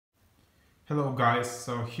Hello guys,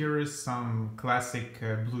 so here is some classic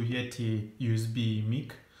Blue Yeti USB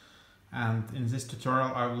mic, and in this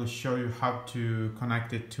tutorial I will show you how to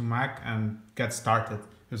connect it to Mac and get started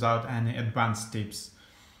without any advanced tips.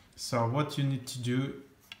 So what you need to do,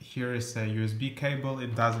 here is a USB cable,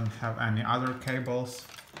 it doesn't have any other cables,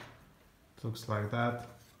 it looks like that.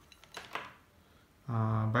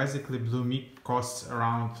 Basically Blue mic costs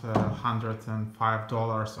around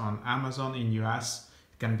 $105 on Amazon in US.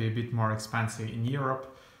 Can be a bit more expensive in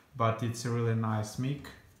Europe, but it's a really nice mic.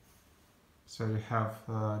 So you have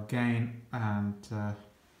gain and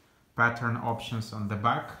pattern options on the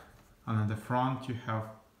back, and on the front you have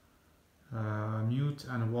mute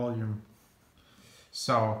and volume.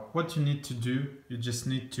 So what you need to do, you just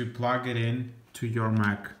need to plug it in to your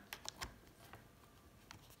Mac.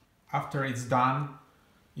 After it's done,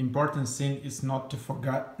 important thing is not to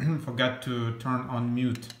forget to turn on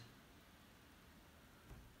mute.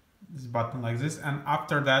 This button like this, and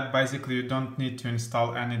after that basically you don't need to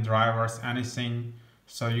install any drivers, anything,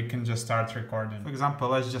 so you can just start recording. For example,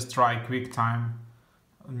 let's just try QuickTime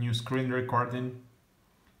new screen recording,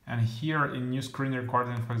 and here in new screen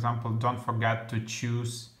recording, for example, don't forget to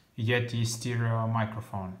choose Yeti stereo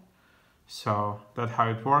microphone. So that's how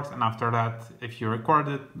it works, and after that, if you record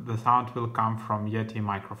it, the sound will come from Yeti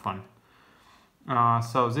microphone.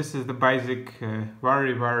 So this is the basic,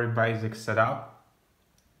 very basic setup.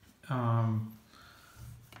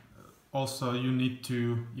 Also, you need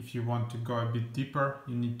to, if you want to go a bit deeper,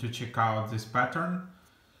 you need to check out this pattern.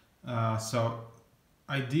 So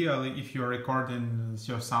ideally, if you're recording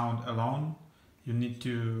your sound alone, you need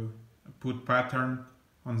to put pattern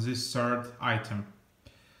on this third item.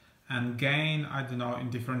 And gain, I don't know, in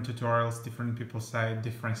different tutorials, different people say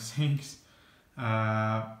different things.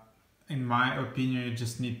 In my opinion, you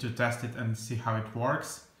just need to test it and see how it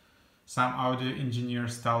works. Some audio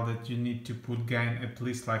engineers tell that you need to put gain at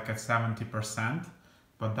least like at 70%,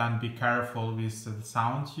 but then be careful with the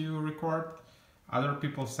sound you record. Other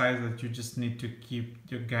people say that you just need to keep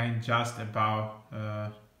your gain just about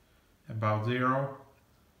zero,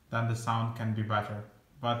 then the sound can be better,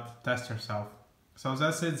 but test yourself. So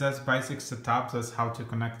that's it, that's basic setup, that's how to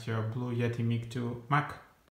connect your Blue Yeti mic to Mac.